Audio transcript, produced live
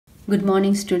Good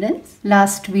morning students.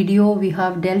 Last video we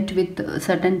have dealt with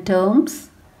certain terms,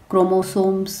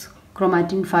 chromosomes,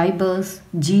 chromatin fibers,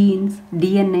 genes,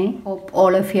 DNA. Hope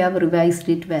all of you have revised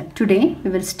it well. Today we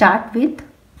will start with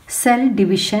cell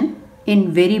division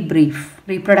in very brief.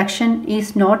 Reproduction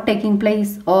is not taking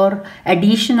place or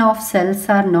addition of cells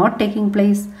are not taking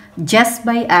place just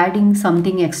by adding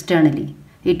something externally.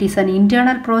 It is an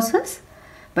internal process.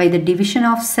 By the division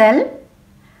of cell,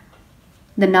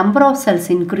 the number of cells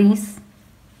increase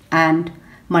and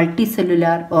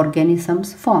multicellular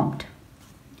organisms formed.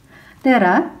 There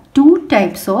are two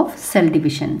types of cell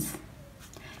divisions,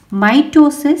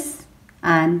 mitosis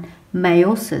and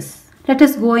meiosis. Let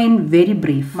us go in very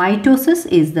brief. Mitosis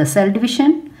is the cell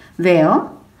division where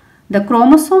the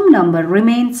chromosome number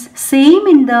remains same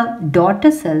in the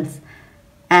daughter cells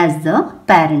as the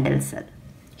parental cell.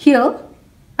 Here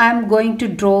I am going to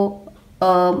draw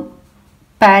a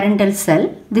parental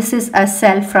cell. This is a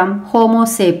cell from Homo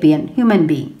sapien, human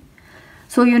being.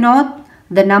 So you know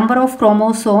the number of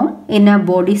chromosome in a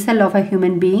body cell of a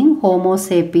human being, Homo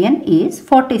sapien, is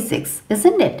 46,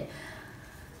 isn't it?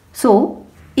 So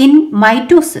in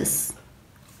mitosis,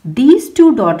 these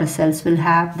two daughter cells will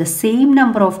have the same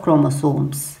number of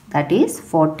chromosomes, that is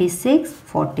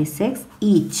 46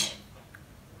 each.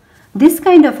 This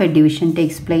kind of a division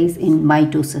takes place in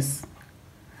mitosis.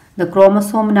 The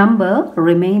chromosome number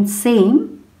remains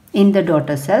same in the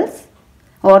daughter cells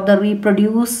or the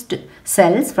reproduced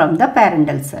cells from the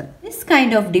parental cell. This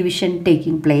kind of division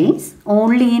taking place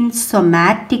only in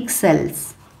somatic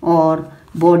cells or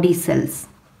body cells.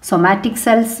 Somatic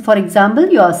cells, for example,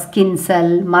 your skin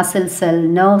cell, muscle cell,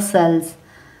 nerve cells,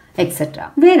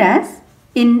 etc. Whereas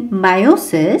in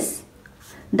meiosis,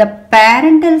 the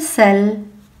parental cell,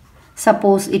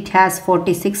 suppose it has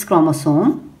 46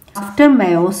 chromosomes. After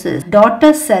meiosis,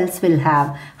 daughter cells will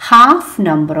have half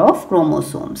number of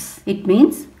chromosomes. It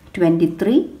means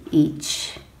 23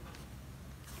 each.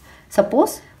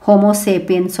 Suppose Homo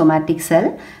sapien somatic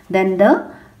cell, then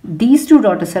these two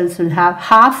daughter cells will have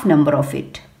half number of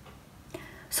it.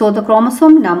 So the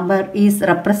chromosome number is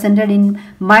represented in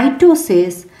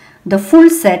mitosis. The full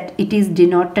set, it is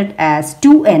denoted as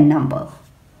 2n number.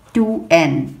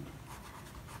 2n.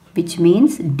 Which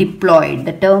means diploid.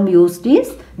 The term used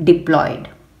is diploid.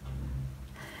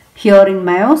 Here in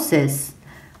meiosis,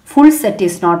 full set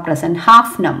is not present,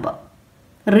 half number.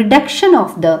 Reduction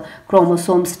of the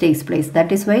chromosomes takes place.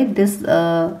 That is why this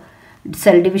cell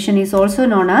division is also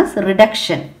known as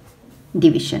reduction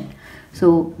division.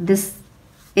 So this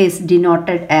is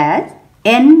denoted as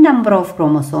n number of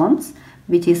chromosomes,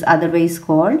 which is otherwise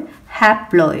called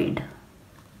haploid.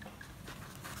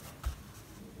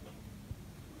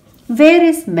 Where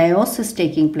is meiosis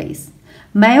taking place?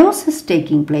 Meiosis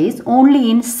taking place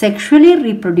only in sexually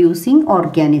reproducing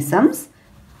organisms.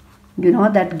 You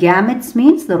know that gametes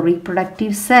means the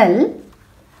reproductive cell,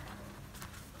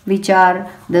 which are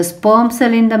the sperm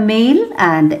cell in the male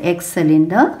and the egg cell in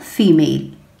the female.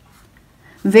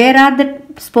 Where are the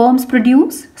sperms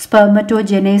produced?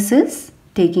 Spermatogenesis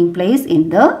taking place in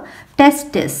the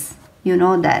testis. You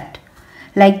know that.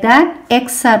 Like that,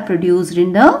 eggs are produced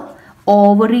in the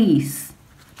ovaries.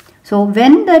 So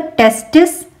when the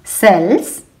testis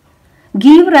cells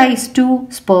give rise to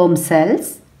sperm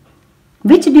cells,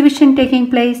 which division taking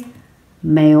place?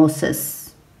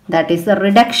 Meiosis. That is the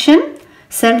reduction.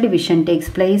 Cell division takes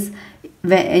place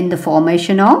in the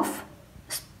formation of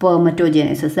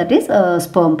spermatogenesis, that is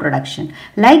sperm production.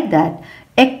 Like that,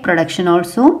 egg production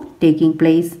also taking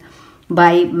place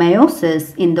by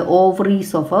meiosis in the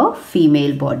ovaries of a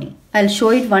female body. I'll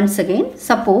show it once again.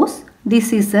 Suppose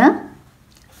this is a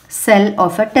cell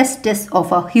of a testis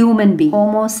of a human being,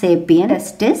 Homo sapien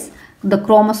testis. The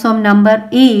chromosome number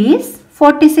is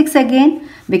 46 again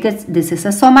because this is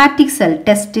a somatic cell.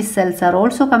 Testis cells are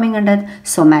also coming under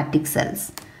somatic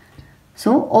cells.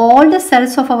 So all the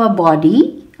cells of our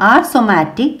body are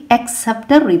somatic except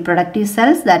the reproductive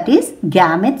cells, that is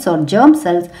gametes or germ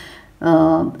cells,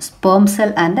 sperm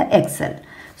cell and the egg cell.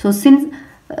 So since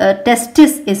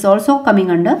testis is also coming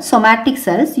under somatic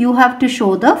cells, you have to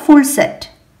show the full set.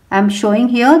 I am showing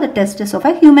here the testis of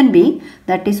a human being,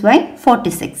 that is why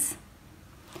 46.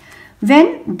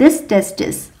 When this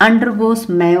testis undergoes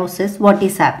meiosis, what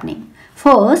is happening?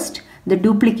 First, the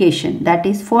duplication, that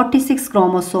is 46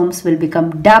 chromosomes will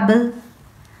become double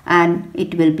and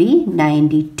it will be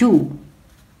 92.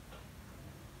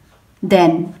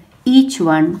 Then each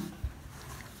one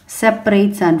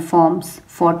separates and forms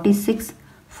 46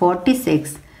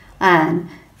 and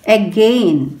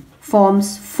again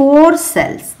forms 4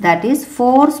 cells, that is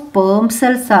 4 sperm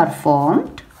cells are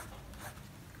formed.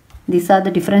 These are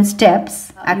the different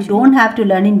steps. You don't have to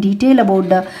learn in detail about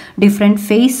the different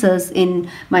phases in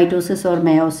mitosis or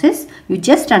meiosis. You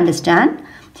just understand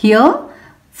here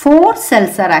 4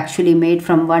 cells are actually made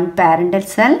from one parental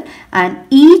cell, and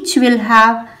each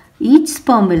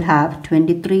sperm will have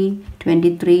 23,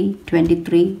 23,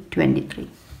 23, 23.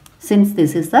 Since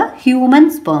this is the human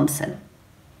sperm cell.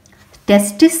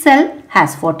 Testis cell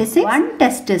has 46. One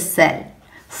testis cell,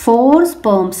 4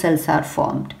 sperm cells are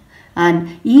formed,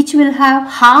 and each will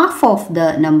have half of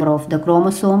the number of the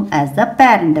chromosome as the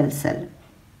parental cell.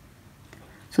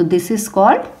 So this is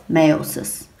called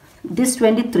meiosis. This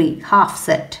 23 half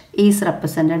set is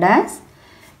represented as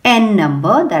n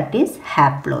number, that is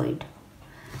haploid.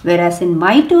 Whereas in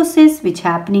mitosis, which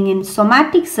happening in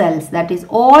somatic cells, that is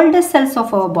all the cells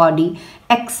of our body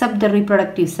except the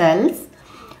reproductive cells,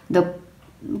 the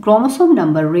chromosome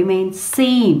number remains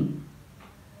same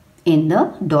in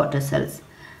the daughter cells.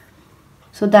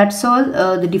 So that's all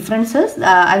the differences.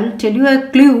 I will tell you a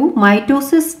clue.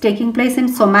 Mitosis taking place in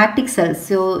somatic cells.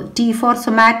 So T for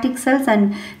somatic cells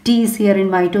and T is here in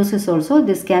mitosis also.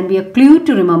 This can be a clue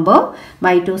to remember.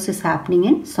 Mitosis happening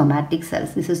in somatic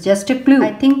cells. This is just a clue.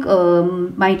 I think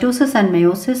mitosis and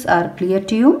meiosis are clear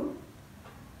to you.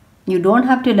 You don't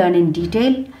have to learn in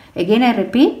detail. Again I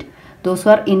repeat, those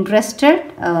who are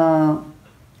interested,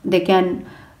 they can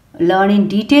learn in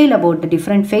detail about the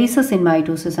different phases in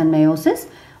mitosis and meiosis.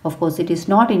 Of course, it is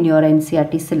not in your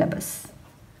NCERT syllabus.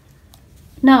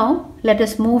 Now, let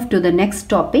us move to the next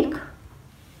topic.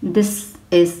 This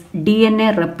is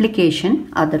DNA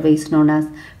replication, otherwise known as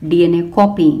DNA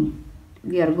copying.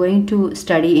 We are going to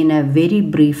study in a very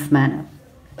brief manner.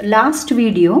 Last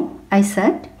video, I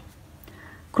said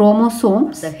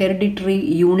chromosomes, the hereditary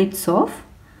units of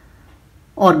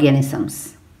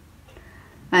organisms.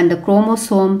 And the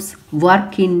chromosomes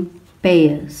work in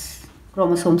pairs.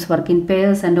 Chromosomes work in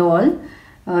pairs and all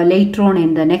later on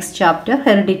in the next chapter,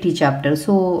 heredity chapter.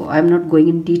 So I am not going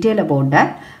in detail about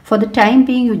that. For the time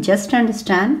being, you just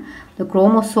understand the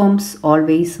chromosomes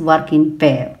always work in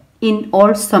pair in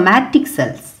all somatic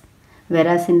cells.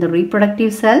 Whereas in the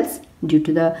reproductive cells, due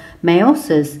to the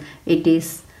meiosis, it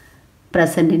is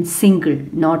present in single,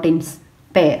 not in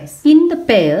pairs. In the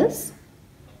pairs,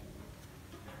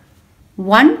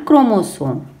 one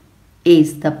chromosome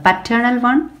is the paternal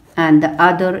one and the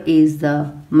other is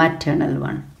the maternal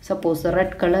one. Suppose the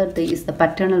red color is the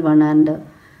paternal one and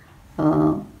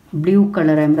blue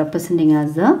color I am representing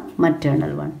as the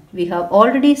maternal one. We have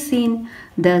already seen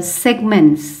the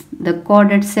segments, the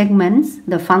coded segments,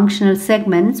 the functional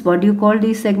segments. What do you call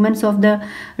these segments of the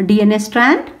DNA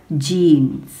strand?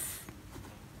 Genes.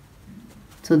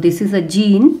 So this is a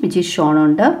gene which is shown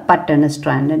on the paternal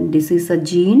strand, and this is a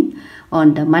gene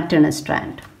on the maternal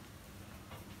strand.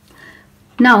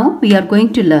 Now we are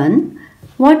going to learn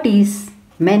what is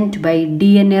meant by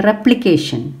DNA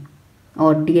replication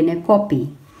or DNA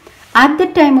copy. At the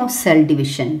time of cell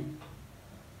division,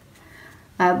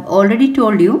 I have already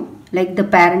told you, like the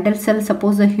parental cell,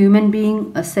 suppose a human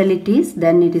being a cell it is,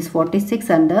 then it is 46,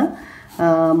 and the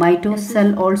mitosis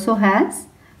cell also has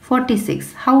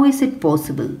 46. How is it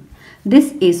possible?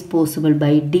 This is possible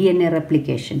by DNA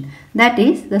replication. That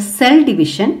is the cell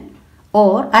division,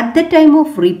 or at the time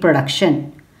of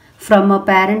reproduction from a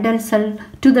parental cell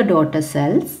to the daughter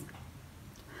cells.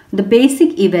 The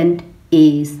basic event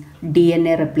is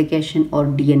DNA replication or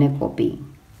DNA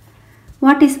copying.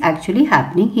 What is actually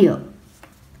happening here?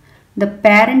 The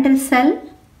parental cell,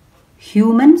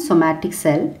 human somatic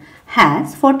cell,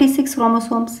 has 46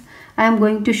 chromosomes. I am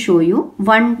going to show you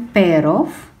one pair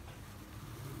of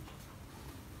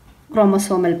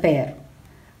chromosomal pair.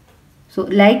 So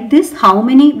like this, how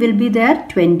many will be there?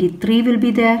 23 will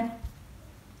be there.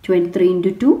 23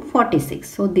 into 2, 46.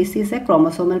 So this is a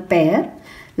chromosomal pair.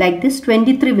 Like this,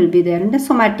 23 will be there in the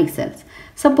somatic cells.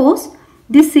 Suppose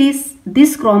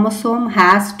this chromosome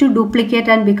has to duplicate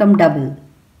and become double.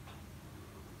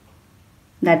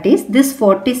 That is, this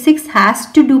 46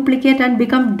 has to duplicate and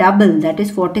become double. That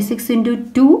is 46 into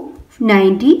 2,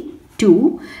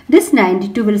 92. This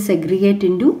 92 will segregate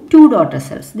into 2 daughter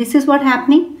cells. This is what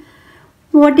happening.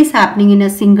 What is happening in a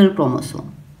single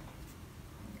chromosome?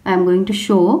 I am going to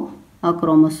show a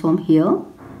chromosome here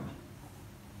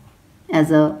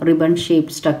as a ribbon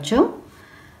shaped structure,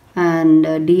 and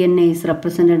DNA is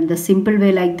represented in the simple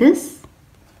way like this.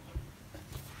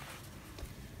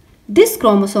 This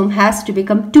chromosome has to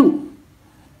become 2,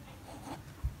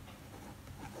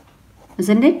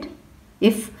 isn't it?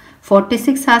 If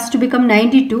 46 has to become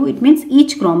 92, it means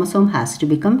each chromosome has to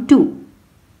become 2.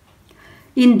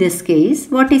 In this case,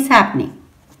 what is happening?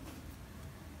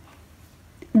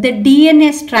 The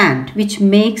DNA strand which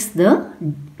makes the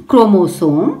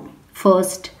chromosome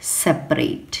first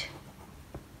separate.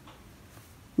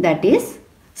 That is,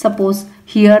 suppose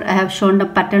here I have shown the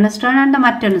paternal strand and the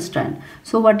maternal strand.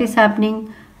 So what is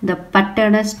happening? The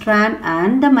paternal strand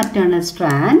and the maternal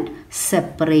strand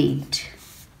separate.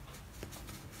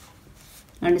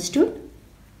 Understood?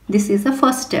 This is the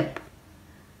first step.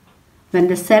 When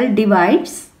the cell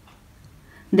divides,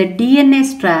 the DNA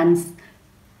strands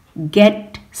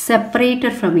get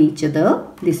separated from each other.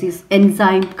 This is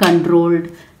enzyme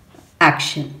controlled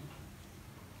action.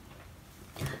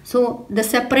 So the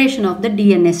separation of the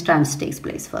DNA strands takes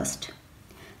place first.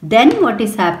 Then what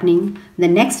is happening? The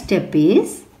next step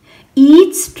is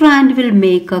each strand will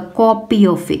make a copy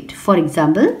of it. For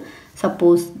example,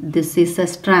 suppose this is a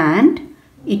strand,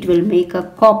 it will make a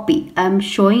copy. I am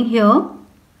showing here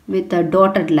with a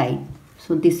dotted line.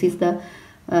 So this is the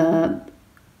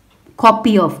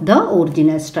copy of the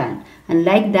original strand, and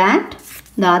like that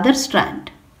the other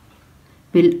strand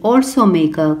will also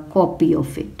make a copy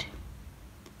of it.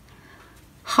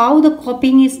 How the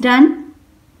copying is done?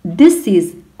 This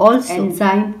is also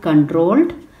enzyme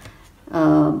controlled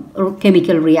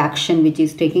chemical reaction which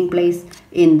is taking place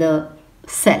in the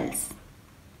cells.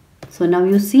 So now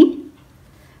you see,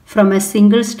 from a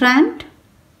single strand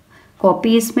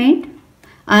copy is made.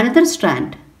 Another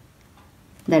strand,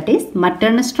 that is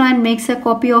maternal strand, makes a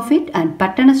copy of it, and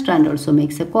paternal strand also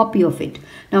makes a copy of it.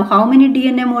 Now how many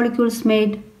DNA molecules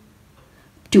made?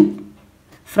 2.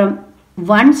 From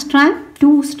one strand,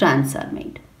 2 strands are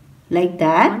made. Like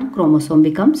that, one chromosome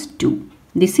becomes 2.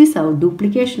 This is how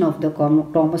duplication of the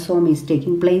chromosome is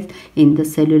taking place in the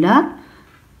cellular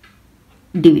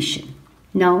division.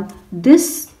 Now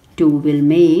this 2 will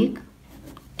make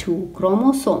 2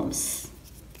 chromosomes.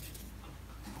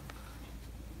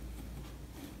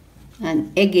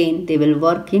 And again they will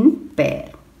work in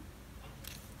pair.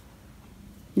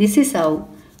 This is how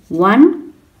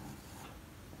one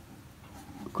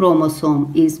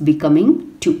chromosome is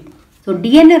becoming 2. So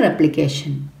DNA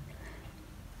replication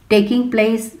taking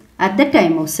place at the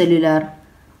time of cellular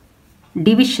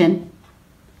division.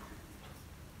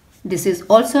 This is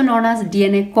also known as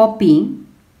DNA copying.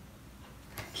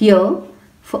 Here,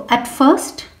 at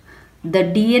first, the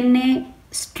DNA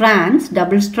strands,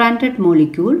 double-stranded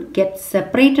molecule, get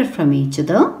separated from each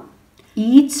other.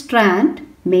 Each strand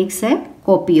makes a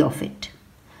copy of it.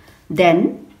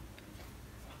 Then,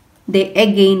 they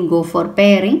again go for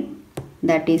pairing.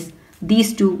 That is,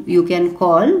 these two you can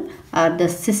call are the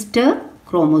sister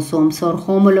chromosomes or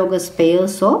homologous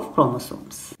pairs of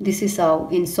chromosomes. This is how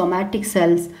in somatic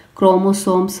cells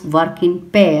chromosomes work in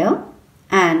pair,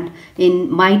 and in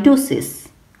mitosis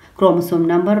chromosome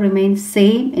number remains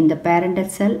same in the parental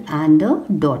cell and the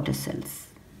daughter cells.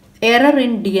 Error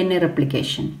in DNA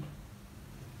replication.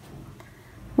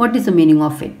 What is the meaning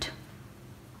of it?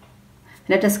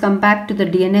 Let us come back to the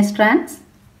DNA strands.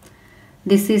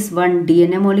 This is one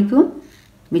DNA molecule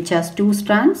which has 2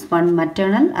 strands, one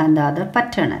maternal and the other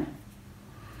paternal.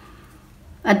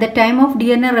 At the time of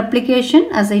DNA replication,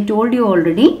 as I told you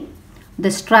already,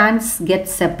 the strands get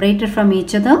separated from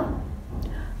each other.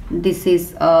 This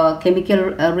is a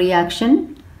chemical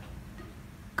reaction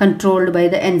controlled by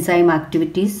the enzyme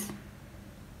activities,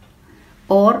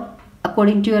 or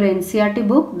according to your NCERT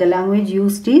book, the language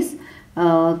used is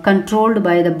controlled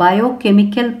by the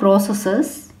biochemical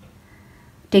processes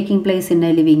taking place in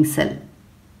a living cell.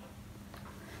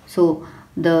 So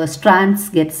the strands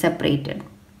get separated.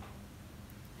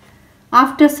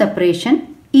 After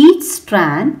separation, each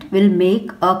strand will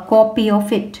make a copy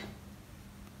of it.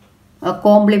 A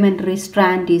complementary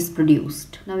strand is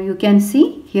produced. Now you can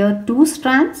see here 2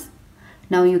 strands.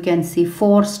 Now you can see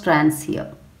 4 strands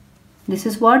here. This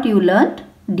is what you learned,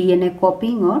 DNA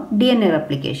copying or DNA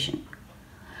replication.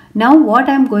 Now what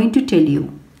I am going to tell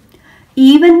you,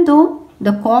 even though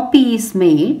the copy is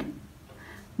made,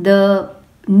 the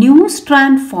new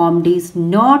strand formed is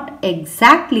not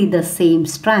exactly the same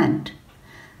strand.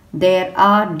 There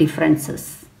are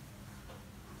differences.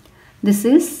 This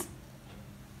is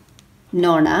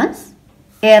known as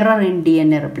error in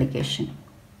DNA replication.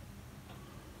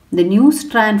 The new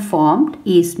strand formed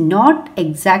is not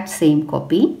exact same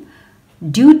copy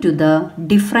due to the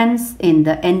difference in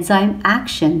the enzyme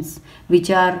actions which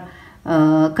are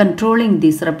controlling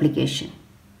this replication.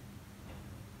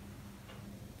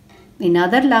 In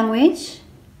other language,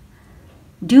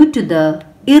 due to the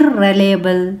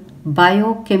irreliable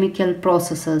biochemical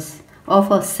processes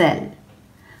of a cell,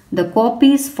 the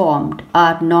copies formed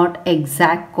are not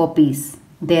exact copies.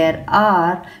 There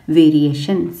are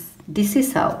variations. This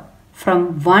is how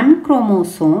from one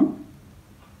chromosome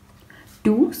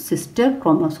 2 sister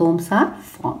chromosomes are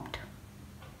formed.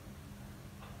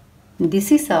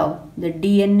 This is how the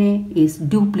DNA is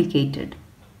duplicated.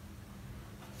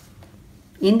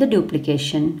 In the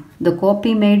duplication, the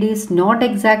copy made is not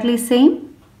exactly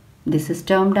same. This is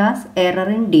termed as error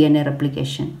in DNA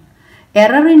replication.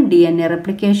 Error in DNA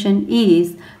replication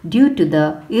is due to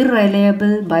the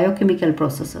irreliable biochemical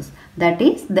processes. That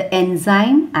is, the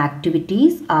enzyme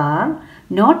activities are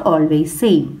not always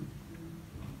same.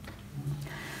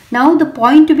 Now the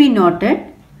point to be noted,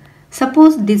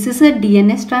 suppose this is a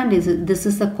DNA strand, this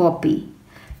is a copy.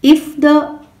 If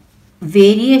the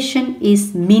variation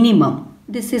is minimum,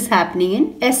 this is happening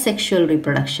in asexual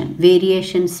reproduction,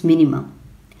 variations minimum.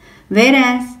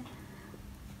 Whereas,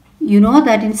 you know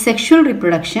that in sexual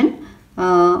reproduction,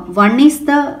 one is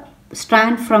the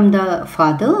strand from the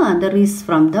father, other is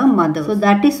from the mother. So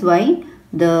that is why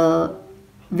the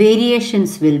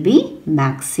variations will be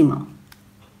maximum,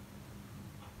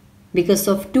 because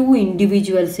of two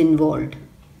individuals involved,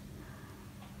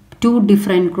 two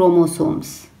different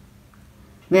chromosomes.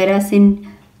 Whereas in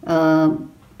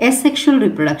asexual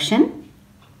reproduction,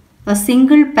 a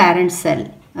single parent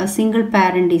cell, a single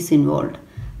parent is involved.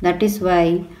 That is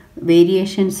why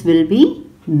variations will be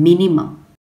minimum.